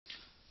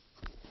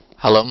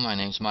Hello, my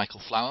name is Michael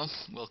Flower.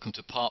 Welcome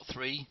to part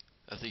 3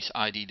 of this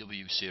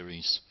IDW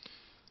series.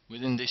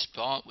 Within this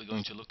part we're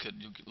going to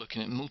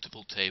looking at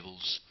multiple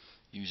tables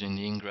using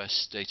the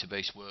Ingres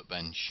database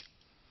workbench.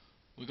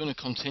 We're going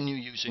to continue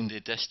using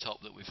the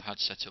desktop that we've had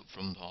set up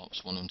from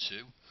parts 1 and 2.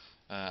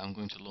 I'm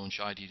going to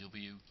launch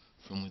IDW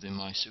from within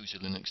my SUSE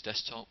Linux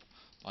desktop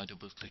by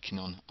double clicking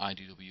on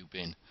IDW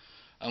bin.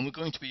 And we're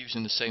going to be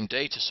using the same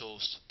data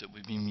source that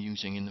we've been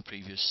using in the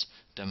previous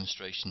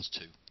demonstrations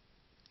too.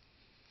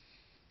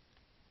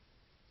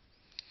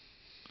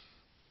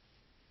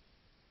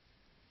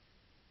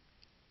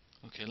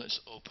 Okay, let's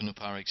open up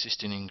our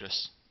existing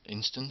Ingres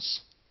instance.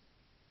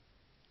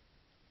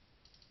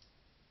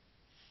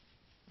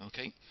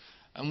 Okay,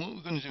 and what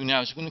we're going to do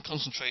now is we're going to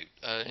concentrate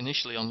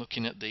initially on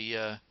looking at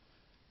the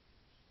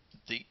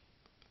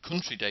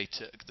country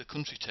data, the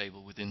country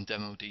table within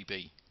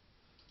DemoDB.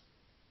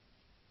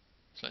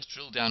 So let's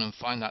drill down and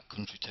find that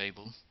country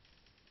table.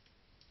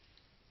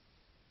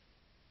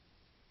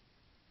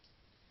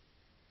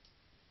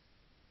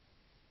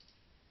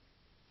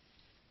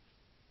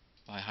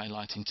 By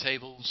highlighting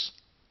tables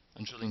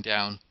and drilling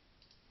down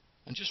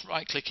and just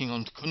right clicking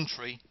on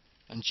country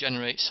and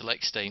generate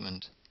select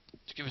statement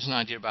to give us an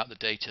idea about the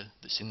data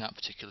that's in that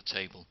particular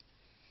table.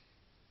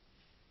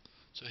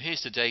 So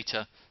here's the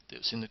data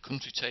that's in the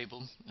country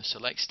table, a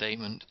select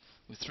statement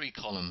with 3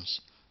 columns,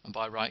 and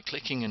by right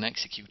clicking and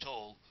execute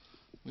all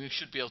we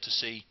should be able to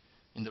see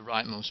in the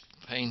rightmost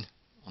pane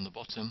on the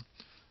bottom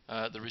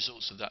the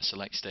results of that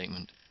select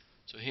statement.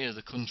 So here are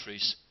the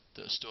countries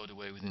that are stored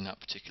away within that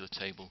particular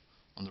table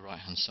on the right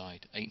hand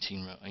side,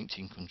 18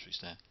 countries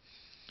there.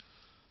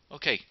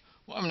 Okay,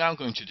 what I'm now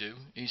going to do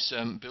is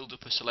build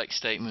up a select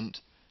statement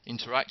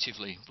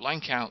interactively,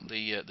 blank out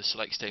the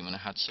select statement I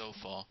had so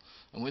far,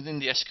 and within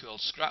the SQL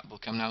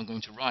scrapbook I'm now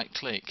going to right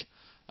click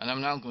and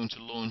I'm now going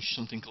to launch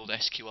something called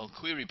SQL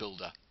Query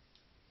Builder.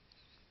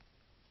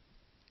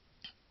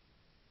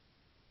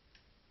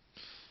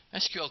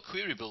 SQL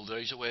Query Builder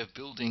is a way of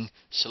building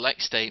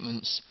select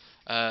statements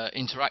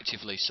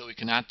interactively, so we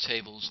can add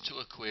tables to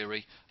a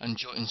query and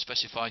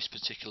specify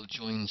particular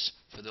joins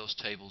for those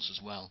tables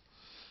as well.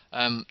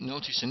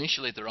 Notice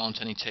initially there aren't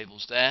any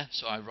tables there,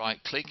 so I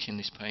right click in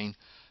this pane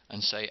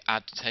and say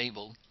add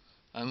table,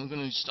 and we're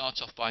going to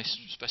start off by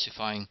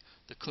specifying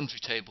the country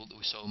table that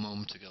we saw a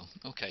moment ago.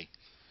 Okay,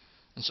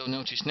 and so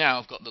notice now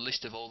I've got the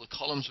list of all the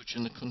columns which are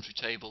in the country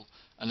table,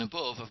 and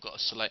above I've got a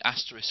select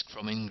asterisk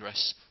from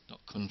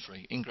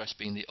Ingres.country, Ingres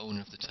being the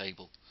owner of the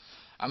table.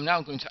 I'm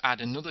now going to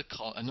add another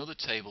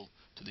table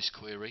to this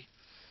query.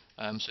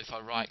 So if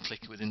I right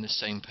click within the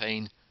same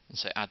pane and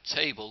say add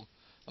table,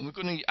 and we're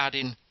going to add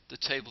in the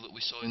table that we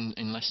saw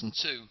in lesson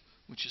 2,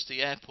 which is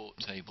the airport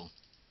table.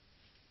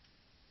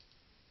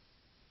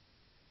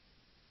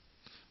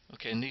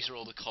 Okay, and these are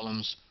all the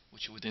columns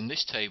which are within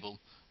this table,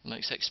 and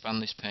let's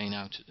expand this pane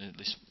out,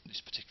 this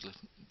particular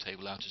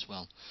table out as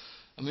well.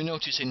 And we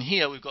notice in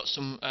here we've got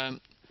some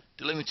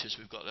delimiters.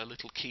 We've got a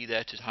little key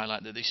there to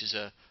highlight that this is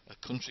a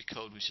country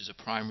code, which is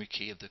a primary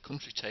key of the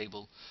country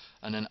table,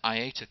 and an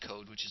IATA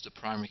code, which is the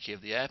primary key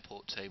of the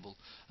airport table.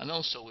 And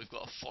also we've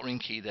got a foreign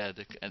key there.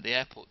 The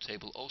airport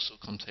table also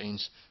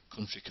contains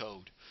country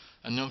code.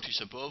 And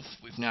notice above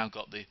we've now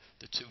got the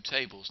 2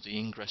 tables, the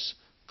Ingres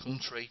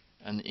country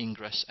and the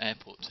Ingres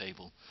airport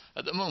table.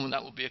 At the moment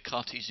that will be a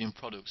Cartesian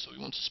product, so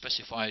we want to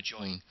specify a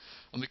join,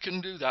 and we can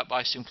do that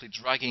by simply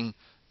dragging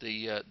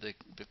the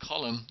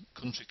column,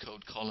 country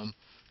code column,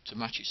 to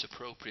match its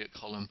appropriate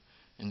column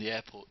in the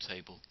airport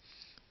table.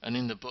 And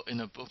in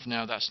above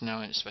now, that's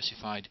now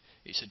specified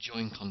it's a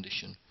join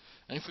condition.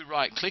 And if we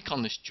right click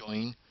on this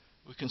join,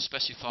 we can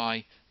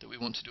specify that we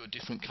want to do a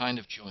different kind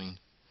of join.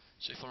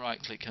 So if I right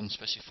click and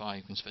specify,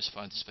 we can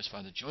specify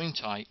the join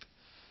type,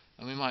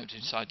 and we might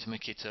decide to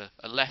make it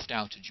a left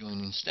outer join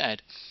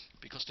instead,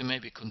 because there may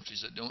be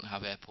countries that don't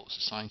have airports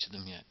assigned to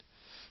them yet.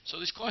 So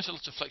there's quite a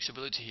lot of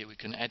flexibility here. We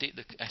can edit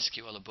the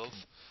SQL above,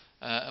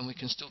 and we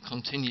can still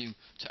continue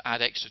to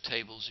add extra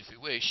tables if we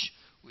wish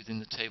within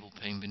the table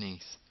pane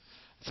beneath.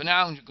 For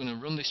now I'm going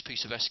to run this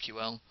piece of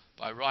SQL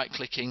by right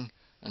clicking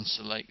and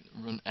select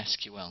Run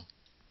SQL.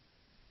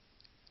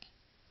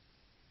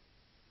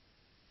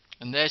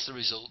 And there's the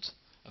result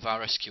of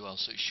our SQL.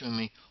 So it's showing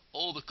me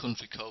all the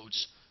country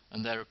codes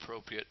and their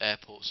appropriate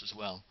airports as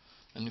well.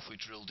 And if we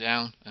drill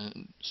down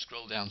and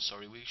scroll down,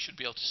 we should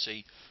be able to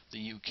see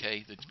the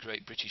UK, the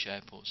Great British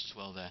airports as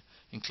well there,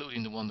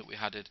 including the one that we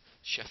had at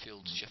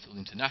Sheffield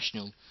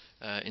International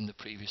in the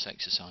previous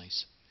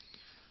exercise.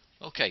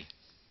 Okay,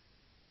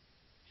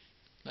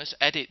 let's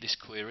edit this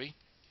query.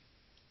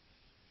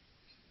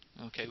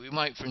 Okay, we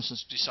might, for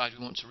instance, decide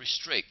we want to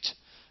restrict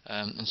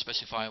and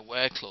specify a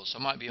where clause. So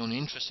I might be only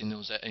interested in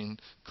those in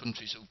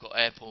countries who've got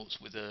airports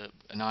with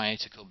an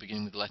IATA code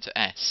beginning with the letter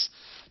S.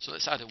 So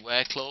let's add a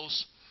where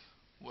clause,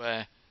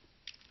 where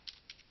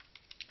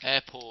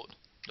airport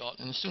dot,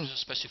 and as soon as I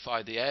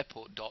specify the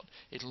airport dot,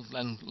 it'll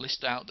then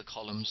list out the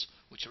columns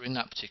which are in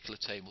that particular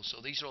table.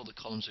 So these are all the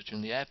columns that are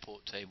in the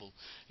airport table.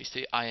 It's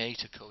the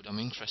IATA code I'm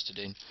interested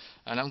in,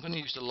 and I'm going to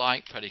use the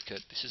like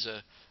predicate. This is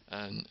a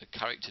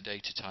character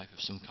data type of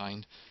some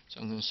kind, so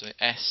I'm going to say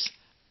S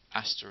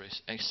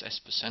asterisk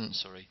S%,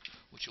 sorry,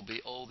 which will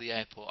be all the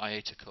airport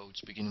IATA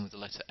codes beginning with the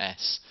letter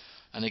S.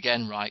 And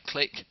again, right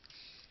click,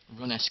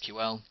 run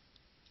SQL.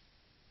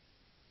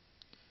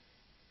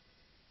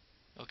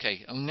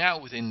 Okay, and now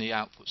within the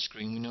output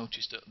screen we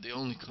notice that the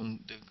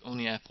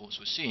only airports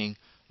we're seeing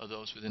are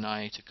those with an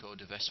IATA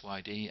code of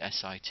SYD,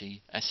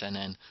 SIT,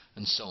 SNN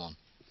and so on.